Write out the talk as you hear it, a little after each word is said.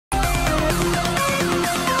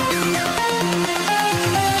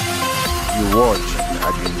watching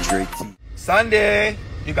Adventure TV. Sunday,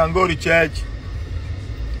 you can go to church.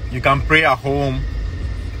 You can pray at home.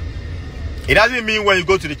 It doesn't mean when you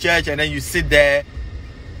go to the church and then you sit there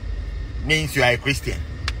means you are a Christian.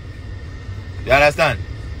 You understand?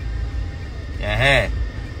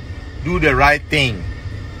 Do the right thing.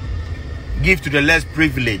 Give to the less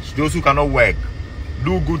privileged, those who cannot work.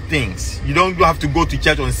 Do good things. You don't have to go to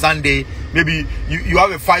church on Sunday. Maybe you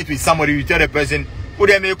have a fight with somebody. You tell the person, "Oh,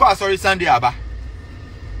 they may call sorry Sunday, Abba.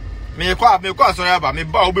 May call sorry, Abba. May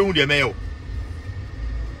bow be with the mail."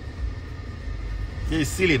 It's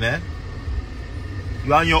silly, man.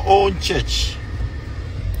 You are in your own church.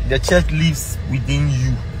 The church lives within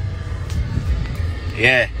you.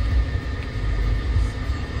 Yeah.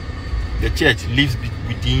 The church lives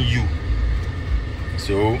within you.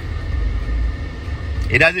 So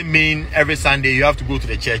it doesn't mean every Sunday you have to go to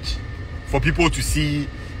the church for people to see,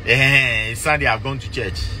 Sunday I've gone to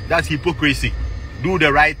church. That's hypocrisy. Do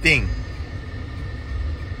the right thing.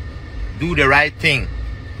 Do the right thing.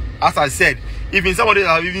 As I said, even somebody that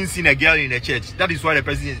have even seen a girl in the church, that is why the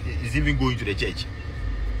person is even going to the church.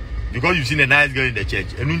 Because you've seen a nice girl in the church.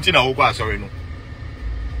 And nothing I sorry no.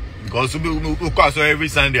 Because every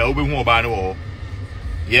Sunday I open home.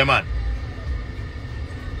 Yeah, man.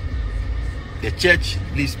 The church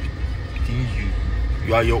lives within you.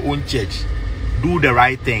 You are your own church. Do the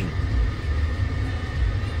right thing.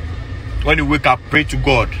 When you wake up, pray to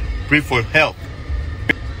God. Pray for help.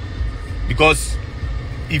 Because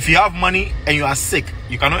if you have money and you are sick,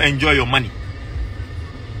 you cannot enjoy your money.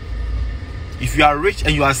 If you are rich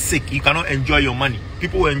and you are sick, you cannot enjoy your money.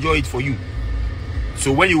 People will enjoy it for you.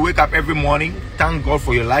 So when you wake up every morning, thank God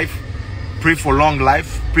for your life. Pray for long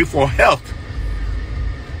life. Pray for health.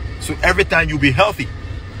 So every time you'll be healthy.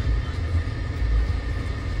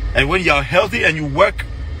 And when you are healthy and you work,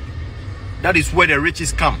 that is where the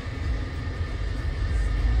riches come.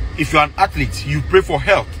 If you are an athlete, you pray for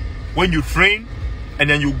health. When you train and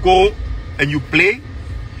then you go and you play,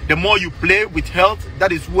 the more you play with health,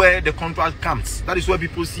 that is where the contract comes. That is where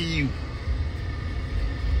people see you.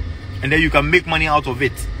 And then you can make money out of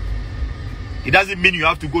it. It doesn't mean you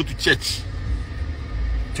have to go to church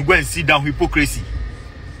to go and sit down. Hypocrisy.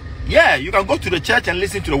 Yeah, you can go to the church and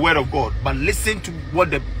listen to the word of God, but listen to what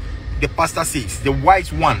the pastor says, the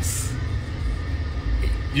wise ones.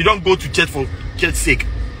 You don't go to church for church's sake.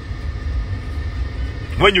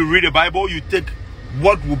 When you read the Bible, you take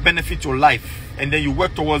what will benefit your life and then you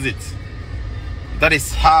work towards it. That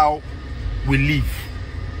is how we live.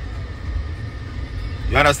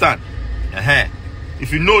 You understand?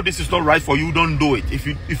 If you know this is not right for you, don't do it.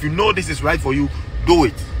 If you know this is right for you, do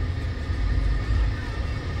it.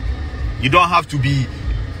 You don't have to be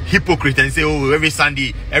hypocrite and say, "Oh, every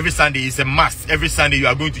Sunday is a must. Every Sunday you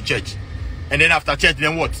are going to church." And then after church,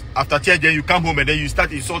 then what? After church, then you come home and then you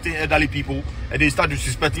start insulting elderly people, and then you start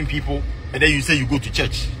disrespecting people, and then you say you go to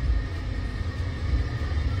church.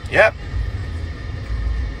 Yep.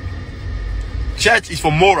 Church is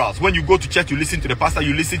for morals. When you go to church, you listen to the pastor,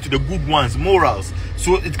 you listen to the good ones, morals,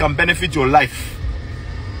 so it can benefit your life.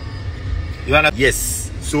 You understand?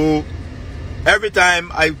 Yes. So every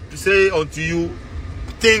time I say unto you,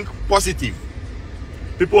 think positive.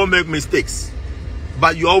 People make mistakes,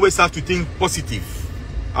 but you always have to think positive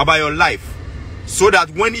about your life, so that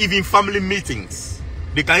when even family meetings,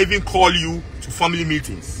 they can even call you to family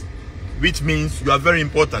meetings, which means you are very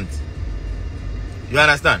important. You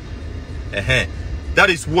understand? That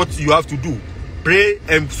is what you have to do. Pray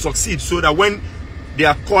and succeed, so that when they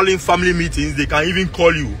are calling family meetings, they can even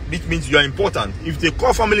call you. Which means you are important. If they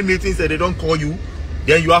call family meetings and they don't call you,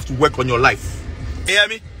 then you have to work on your life. You hear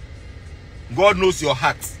me? God knows your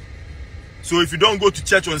heart. So if you don't go to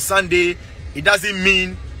church on Sunday, it doesn't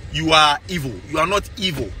mean you are evil. You are not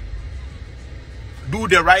evil. Do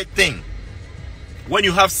the right thing. When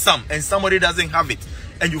you have some and somebody doesn't have it,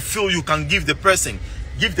 and you feel you can give the person,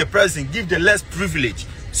 give the less privilege,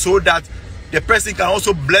 so that the person can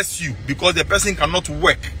also bless you, because the person cannot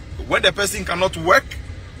work. When the person cannot work,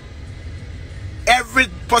 every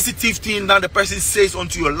positive thing that the person says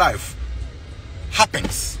onto your life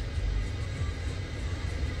happens.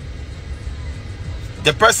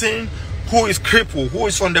 The person who is crippled, who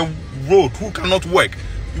is on the road, who cannot work,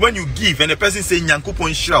 when you give and the person says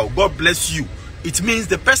 "Nyankopon Shirao, God bless you," it means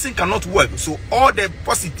the person cannot work. So all the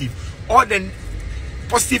positive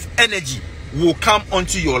energy will come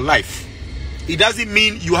onto your life. It doesn't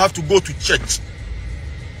mean you have to go to church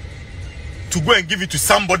to go and give it to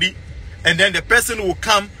somebody, and then the person will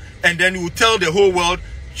come and then will tell the whole world,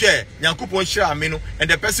 "Yeah, Nyankopon Shirao ameno," and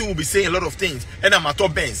the person will be saying a lot of things. And I'm at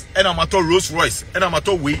Benz, and I'm at Rolls Royce, and I'm at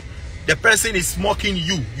way. The person is mocking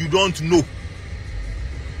you. You don't know.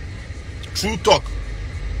 True talk.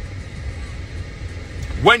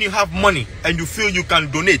 When you have money and you feel you can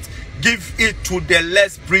donate, give it to the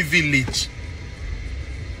less privileged.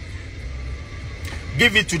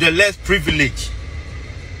 Give it to the less privileged.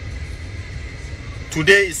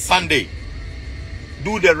 Today is Sunday.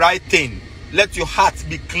 Do the right thing. Let your heart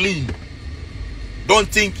be clean. Don't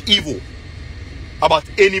think evil about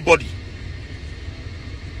anybody.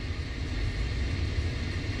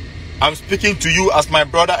 I'm speaking to you as my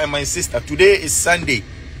brother and my sister. Today is Sunday.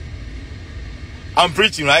 I'm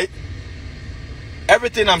preaching, right?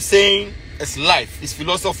 Everything I'm saying is life. It's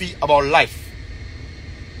philosophy about life.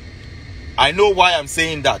 I know why I'm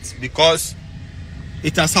saying that. Because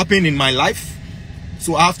it has happened in my life.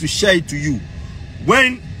 So I have to share it to you.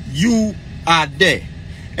 When you are there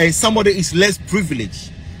and somebody is less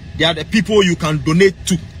privileged, they are the people you can donate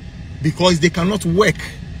to. Because they cannot work.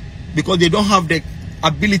 Because they don't have the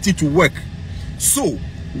ability to work. So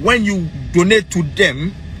when you donate to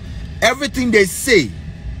them, everything they say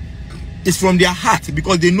is from their heart,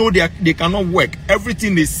 because they know they cannot work.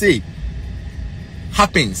 Everything they say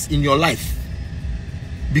happens in your life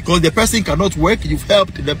because the person cannot work. You've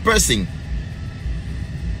helped the person.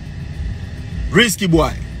 Risky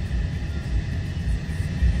boy,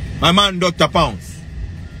 my man Dr. Pounds.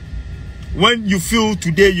 When you feel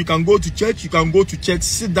today you can go to church, you can go to church,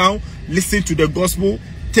 sit down, listen to the gospel,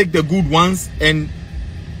 take the good ones, and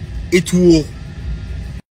it will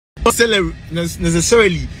not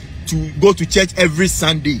necessarily to go to church every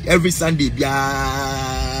Sunday,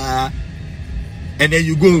 yeah. And then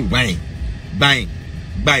you go bang.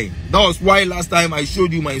 That was why last time I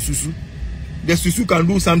showed you my susu. The susu can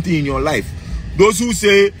do something in your life. Those who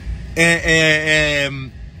say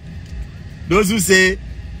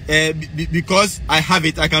because I have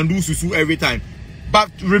it, I can do susu every time.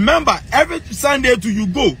 But remember, every Sunday you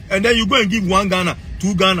go, and then you go and give 1 Ghana,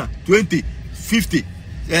 2 Ghana, 20, 50.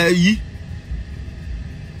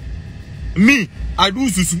 Me, I do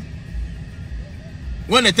susu.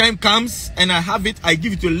 When the time comes and I have it, I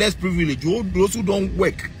give it to less privileged, those who don't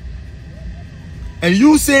work. And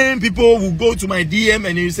you saying people will go to my DM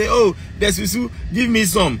and you say, oh, there's susu, give me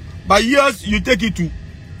some. But yes, you take it to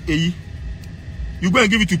you go and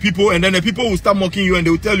give it to people, and then the people will start mocking you and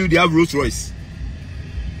they will tell you they have Rolls Royce.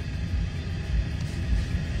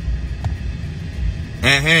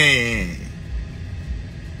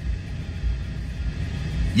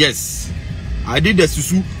 Yes, I did the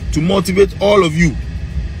susu to motivate all of you.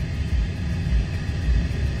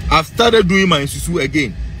 I've started doing my susu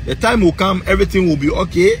again. The time will come, everything will be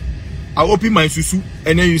okay. I'll open my susu,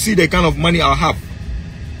 and then you see the kind of money I'll have.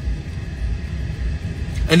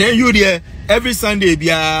 And then you there every Sunday,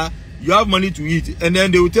 you have money to eat, and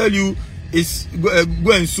then they will tell you it's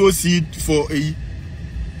go and sow seed for a.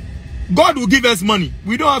 God will give us money.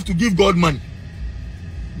 We don't have to give God money.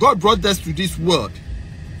 God brought us to this world.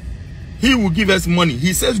 He will give us money.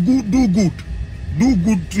 He says, do good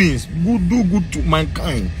things, do good to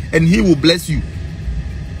mankind, and He will bless you.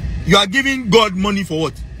 You are giving God money for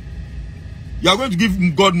what? You are going to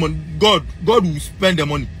give God money. God will spend the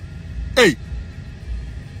money. Hey,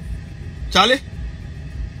 Charlie,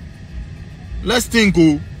 let's think.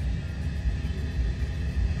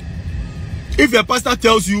 If your pastor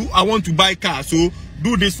tells you, I want to buy car, so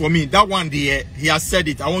do this for me. That one day, he has said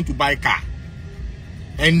it, I want to buy car.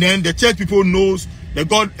 And then the church people knows that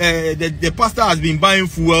the pastor has been buying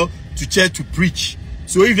fuel to church to preach.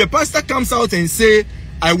 So if the pastor comes out and say,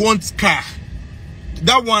 I want car,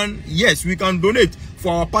 that one, yes, we can donate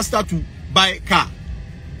for our pastor to buy car.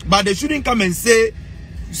 But they shouldn't come and say,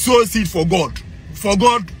 sow seed for God. For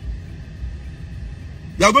God,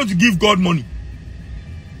 they are going to give God money.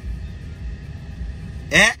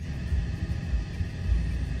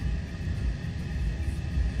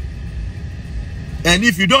 And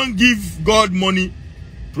if you don't give God money,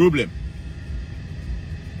 problem.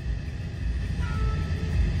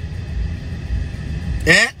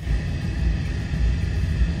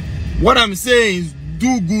 What I'm saying is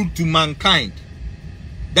do good to mankind.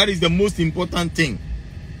 That is the most important thing.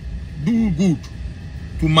 Do good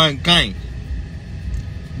to mankind.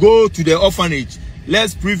 Go to the orphanage,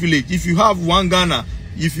 less privileged. If you have 1 Ghana,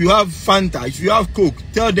 if you have Fanta, if you have Coke,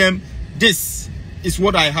 tell them this is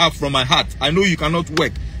what I have from my heart. I know you cannot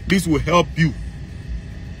work. This will help you.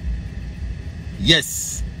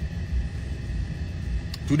 Yes.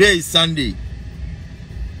 Today is Sunday.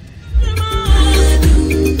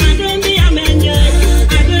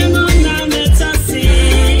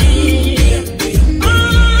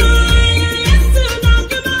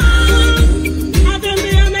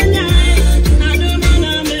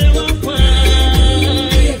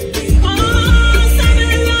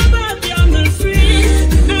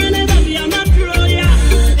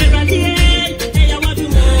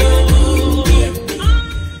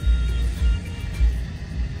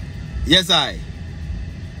 Yes, I.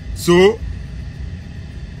 So,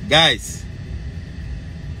 guys,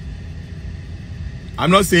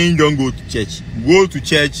 I'm not saying don't go to church. Go to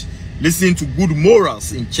church, listen to good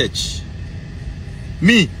morals in church.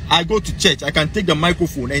 Me, I go to church, I can take the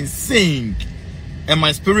microphone and sing, and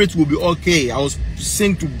my spirit will be okay. I will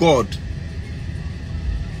sing to God.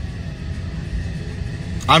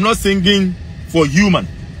 I'm not singing for human.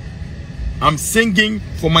 I'm singing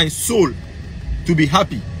for my soul to be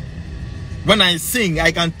happy. When I sing,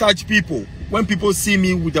 I can touch people. When people see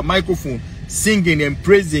me with a microphone singing and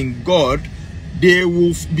praising God, they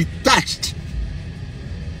will be touched.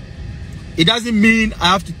 It doesn't mean I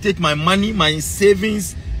have to take my money, my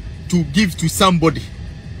savings to give to somebody.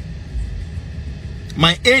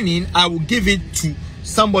 My earning, I will give it to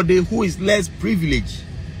somebody who is less privileged.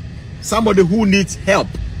 Somebody who needs help.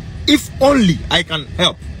 If only I can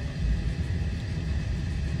help.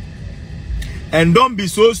 And don't be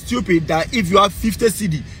so stupid that if you have 50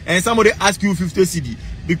 CD and somebody asks you 50 CD,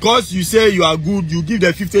 because you say you are good, you give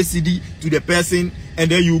the 50 CD to the person and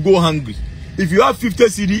then you go hungry. If you have 50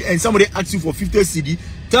 CD and somebody asks you for 50 CD,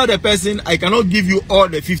 tell the person, I cannot give you all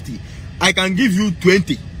the 50. I can give you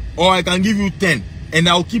 20 or I can give you 10 and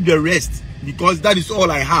I'll keep the rest because that is all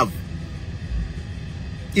I have.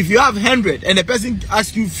 If you have 100 and the person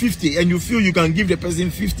asks you 50 and you feel you can give the person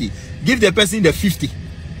 50, give the person the 50.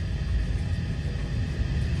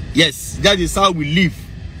 Yes, that is how we live.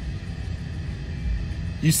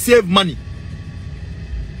 You save money.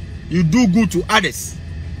 You do good to others.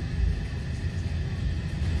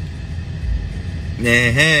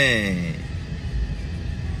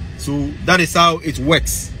 So that is how it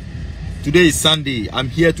works. Today is Sunday. I'm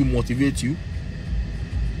here to motivate you.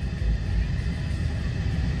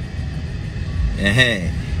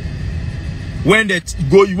 When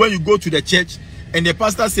you go to the church and the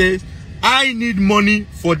pastor says, I need money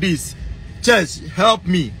for this. Church, help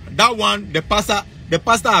me. That one, the pastor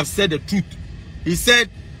have said the truth. He said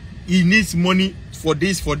he needs money for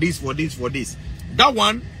this, for this, for this, for this. That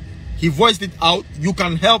one, he voiced it out. You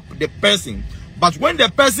can help the person. But when the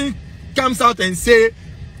person comes out and say,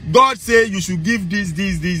 God say you should give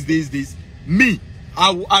this, me,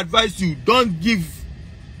 I will advise you, don't give.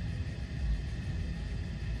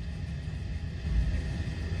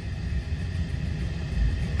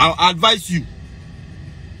 I'll advise you.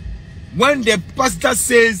 When the pastor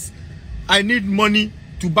says, I need money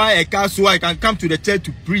to buy a car so I can come to the church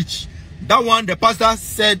to preach, that one, the pastor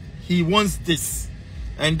said he wants this.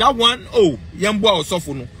 And that one, oh, yambwa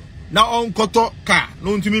osofuno. Now on koto car,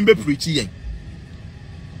 no ntimimbe preaching.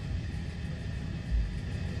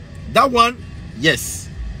 That one, yes.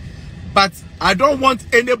 But I don't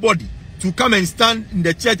want anybody to come and stand in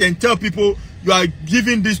the church and tell people you are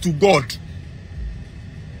giving this to God.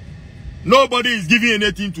 Nobody is giving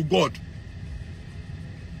anything to God.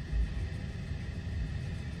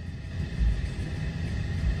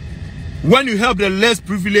 When you help the less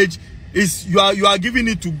privileged, you are giving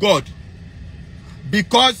it to God.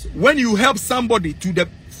 Because when you help somebody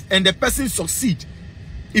and the person succeed,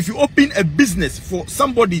 if you open a business for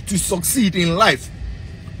somebody to succeed in life,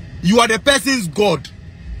 you are the person's God.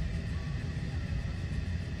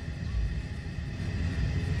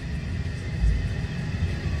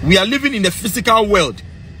 We are living in the physical world.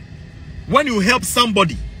 When you help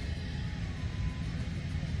somebody,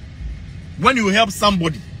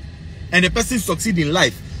 and the person succeeds in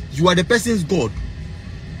life, you are the person's God.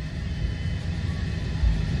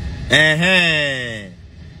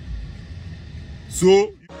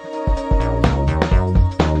 So